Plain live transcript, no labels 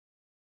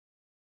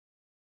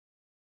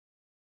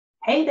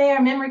Hey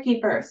there, memory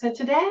keeper. So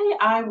today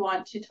I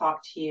want to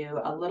talk to you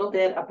a little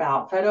bit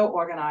about photo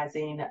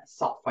organizing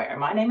software.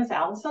 My name is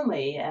Allison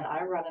Lee, and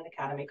I run an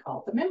academy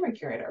called the Memory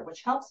Curator,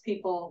 which helps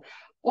people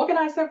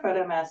organize their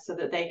photo mess so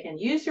that they can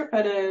use your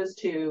photos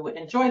to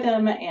enjoy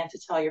them and to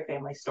tell your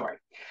family story.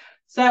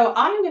 So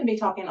I'm going to be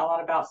talking a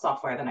lot about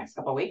software the next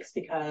couple of weeks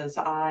because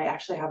I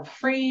actually have a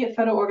free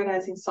photo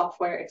organizing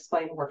software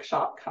explain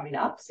workshop coming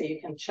up. So you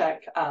can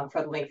check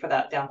for the link for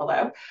that down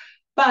below.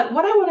 But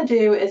what I want to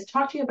do is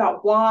talk to you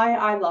about why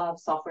I love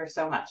software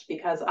so much,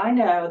 because I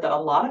know that a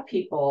lot of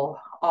people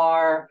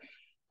are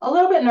a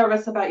little bit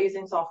nervous about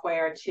using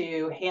software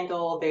to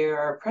handle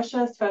their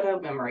precious photo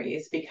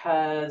memories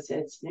because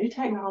it's new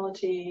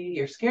technology.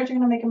 You're scared you're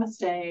going to make a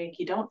mistake.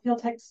 You don't feel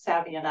tech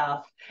savvy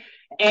enough.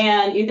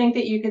 And you think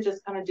that you could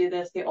just kind of do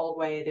this the old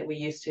way that we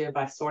used to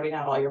by sorting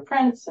out all your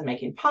prints and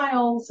making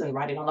piles and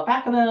writing on the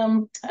back of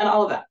them and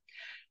all of that.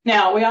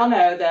 Now, we all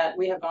know that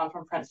we have gone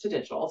from prints to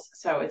digitals,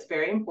 so it's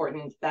very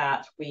important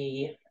that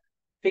we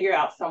figure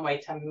out some way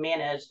to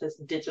manage this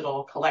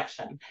digital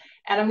collection.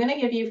 And I'm going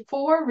to give you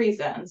 4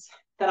 reasons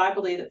that I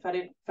believe that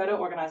photo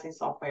organizing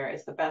software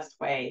is the best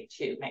way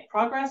to make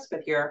progress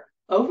with your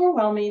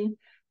overwhelming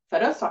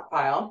photo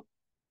stockpile,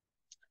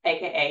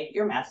 aka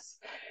your mess,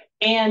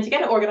 and to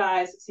get it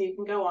organized so you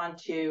can go on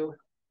to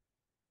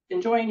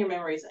enjoying your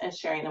memories and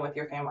sharing them with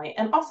your family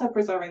and also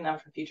preserving them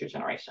for future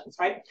generations,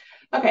 right?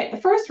 Okay,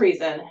 the first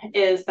reason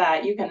is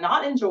that you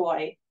cannot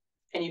enjoy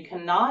and you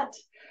cannot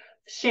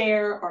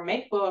share or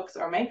make books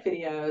or make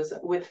videos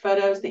with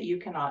photos that you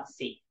cannot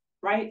see,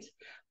 right?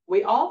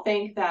 We all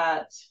think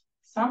that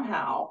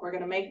somehow we're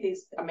going to make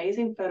these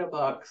amazing photo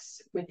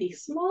books with the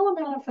small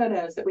amount of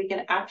photos that we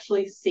can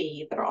actually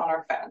see that are on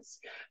our phones.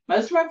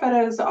 Most of our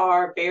photos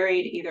are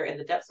buried either in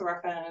the depths of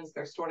our phones,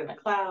 they're stored in the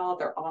cloud,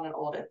 they're on an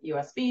old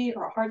USB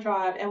or a hard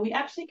drive, and we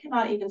actually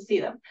cannot even see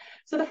them.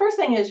 So the first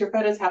thing is your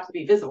photos have to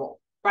be visible,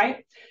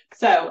 right?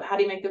 So how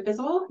do you make them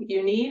visible?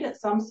 You need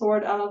some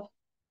sort of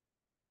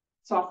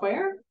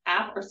software,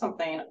 app, or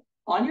something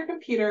on your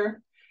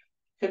computer.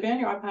 Could be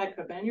on your iPad,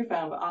 could be on your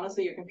phone, but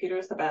honestly, your computer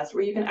is the best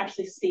where you can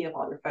actually see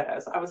all your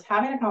photos. I was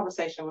having a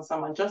conversation with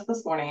someone just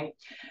this morning,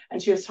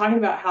 and she was talking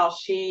about how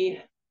she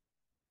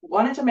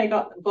wanted to make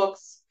up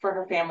books for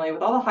her family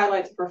with all the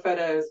highlights of her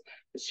photos,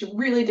 but she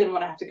really didn't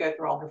want to have to go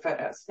through all her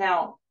photos.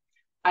 Now,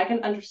 I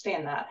can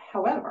understand that.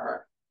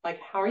 However, like,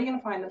 how are you going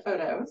to find the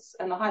photos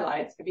and the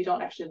highlights if you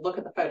don't actually look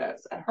at the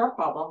photos? And her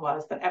problem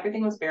was that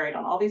everything was buried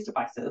on all these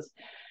devices,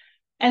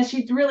 and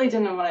she really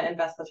didn't want to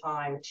invest the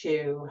time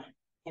to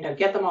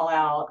get them all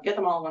out, get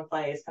them all in one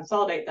place,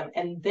 consolidate them,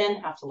 and then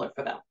have to look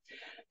for them.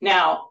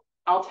 Now,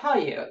 I'll tell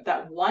you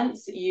that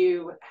once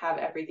you have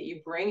everything,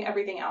 you bring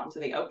everything out into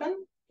the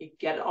open, you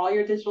get all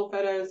your digital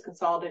photos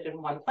consolidated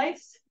in one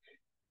place,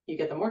 you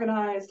get them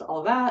organized, all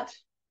of that.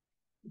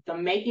 The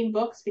making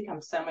books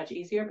becomes so much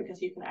easier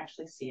because you can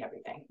actually see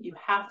everything. You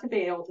have to be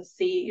able to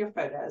see your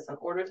photos in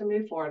order to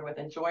move forward with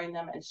enjoying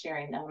them and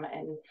sharing them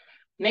and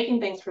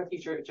making things for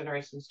future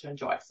generations to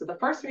enjoy. So the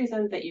first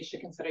reason that you should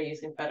consider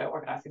using photo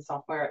organizing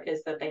software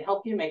is that they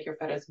help you make your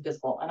photos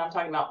visible. And I'm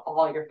talking about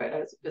all your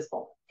photos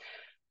visible.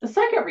 The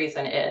second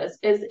reason is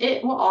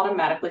it will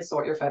automatically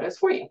sort your photos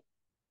for you.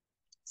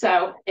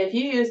 So if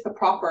you use the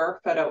proper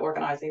photo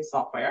organizing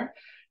software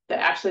that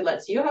actually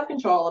lets you have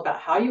control about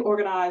how you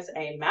organize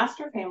a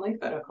master family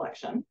photo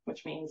collection,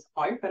 which means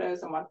all your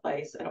photos in one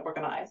place and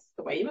organized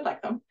the way you would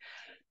like them,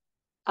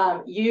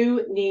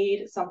 you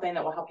need something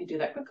that will help you do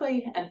that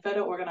quickly, and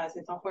photo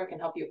organizing software can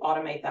help you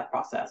automate that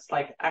process,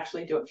 like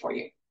actually do it for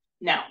you.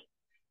 Now,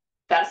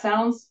 that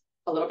sounds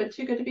a little bit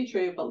too good to be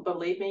true, but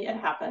believe me, it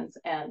happens,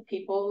 and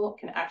people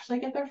can actually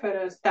get their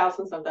photos,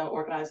 thousands of them,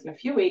 organized in a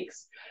few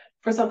weeks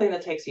for something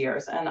that takes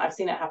years, and I've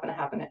seen it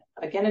happen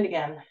again and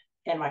again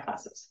in my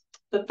classes.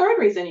 The third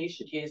reason you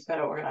should use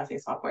photo organizing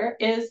software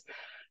is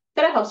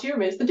that it helps you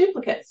remove the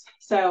duplicates.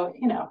 So,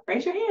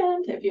 raise your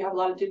hand if you have a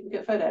lot of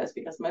duplicate photos,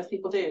 because most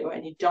people do,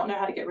 and you don't know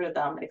how to get rid of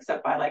them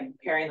except by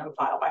pairing them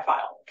file by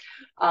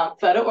file.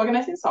 Photo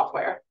organizing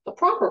software, the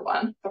proper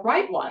one, the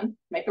right one,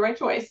 make the right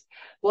choice,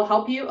 will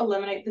help you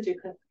eliminate the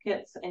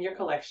duplicates in your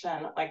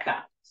collection like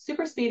that.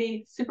 Super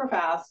speedy, super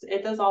fast.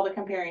 It does all the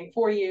comparing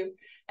for you.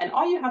 And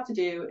all you have to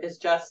do is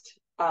just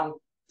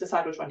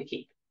decide which one to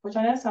keep, which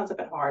I know sounds a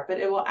bit hard, but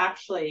it will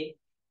actually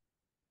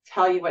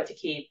tell you what to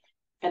keep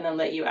and then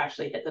let you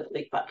actually hit the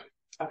delete button.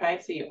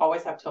 Okay, so you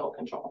always have total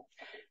control.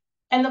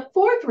 And the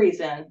fourth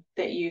reason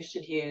that you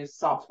should use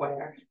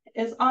software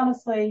is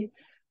honestly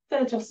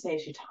that it just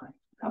saves you time.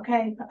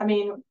 Okay, I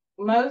mean,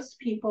 most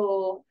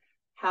people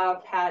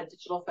have had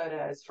digital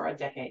photos for a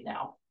decade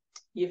now.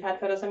 You've had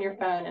photos on your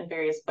phone in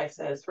various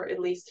places for at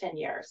least 10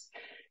 years.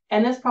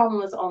 And this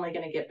problem is only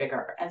going to get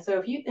bigger. And so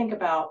if you think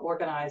about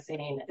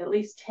organizing at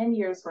least 10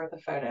 years worth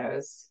of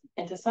photos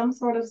into some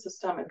sort of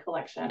system and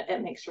collection,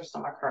 it makes your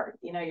stomach hurt.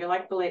 You're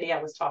like the lady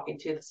I was talking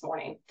to this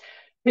morning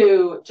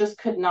who just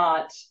could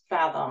not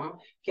fathom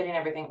getting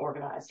everything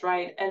organized,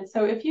 right? And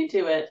so if you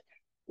do it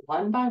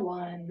one by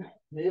one,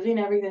 moving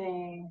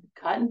everything,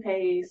 cut and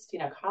paste,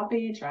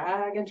 copy,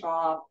 drag and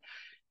drop,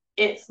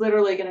 it's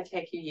literally going to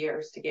take you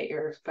years to get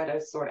your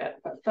photos sorted,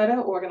 but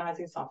photo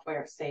organizing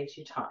software saves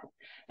you time.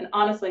 And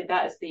honestly,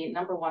 that is the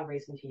number one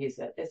reason to use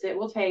it, is it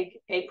will take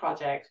a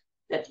project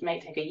that may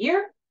take a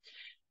year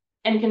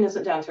and condense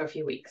it down to a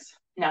few weeks.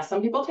 Now,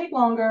 some people take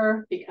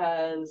longer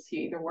because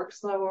you either work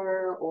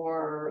slower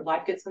or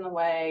life gets in the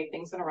way,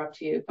 things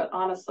interrupt you. But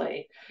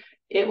honestly,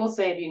 it will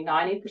save you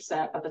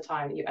 90% of the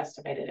time that you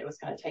estimated it was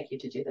going to take you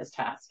to do this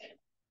task.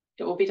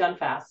 It will be done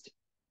fast.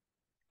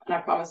 And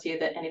I promise you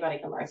that anybody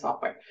can learn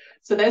software.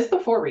 So those are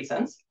the 4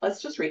 reasons.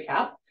 Let's just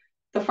recap.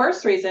 The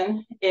first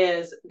reason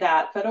is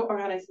that photo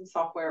organizing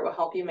software will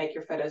help you make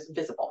your photos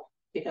visible,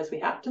 because we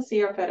have to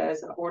see our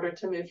photos in order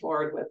to move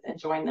forward with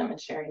enjoying them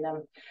and sharing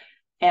them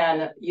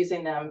and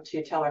using them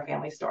to tell our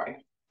family story.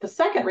 The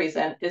second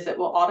reason is it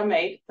will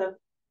automate the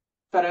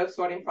photo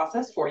sorting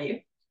process for you.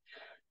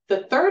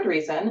 The third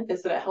reason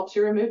is that it helps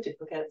you remove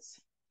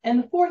duplicates. And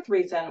the fourth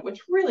reason,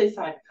 which really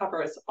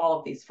covers all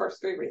of these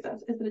first 3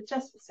 reasons, is that it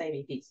just will save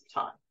you heaps of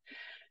time.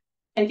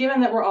 And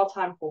given that we're all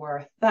time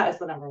poor, that is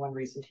the number one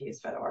reason to use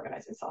photo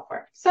organizing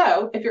software.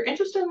 So if you're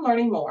interested in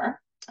learning more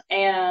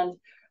and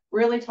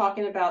really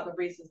talking about the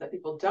reasons that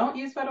people don't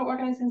use photo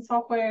organizing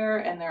software,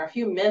 and there are a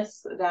few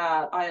myths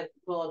that I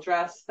will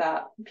address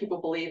that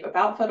people believe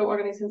about photo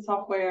organizing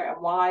software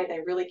and why they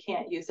really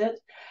can't use it,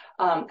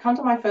 come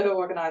to my Photo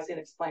Organizing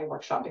Explained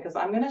workshop, because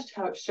I'm going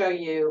to show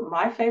you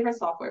my favorite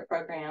software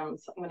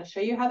programs. I'm going to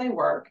show you how they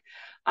work.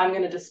 I'm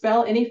going to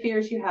dispel any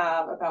fears you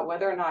have about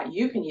whether or not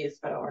you can use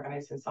photo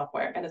organizing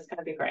software, and it's going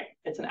to be great.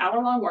 It's an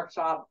hour-long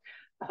workshop.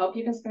 I hope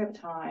you can spare the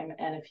time,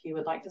 and if you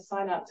would like to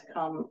sign up to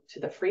come to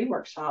the free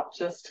workshop,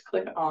 just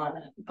click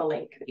on the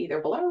link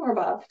either below or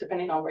above,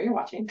 depending on where you're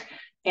watching,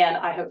 and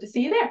I hope to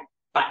see you there.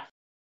 Bye.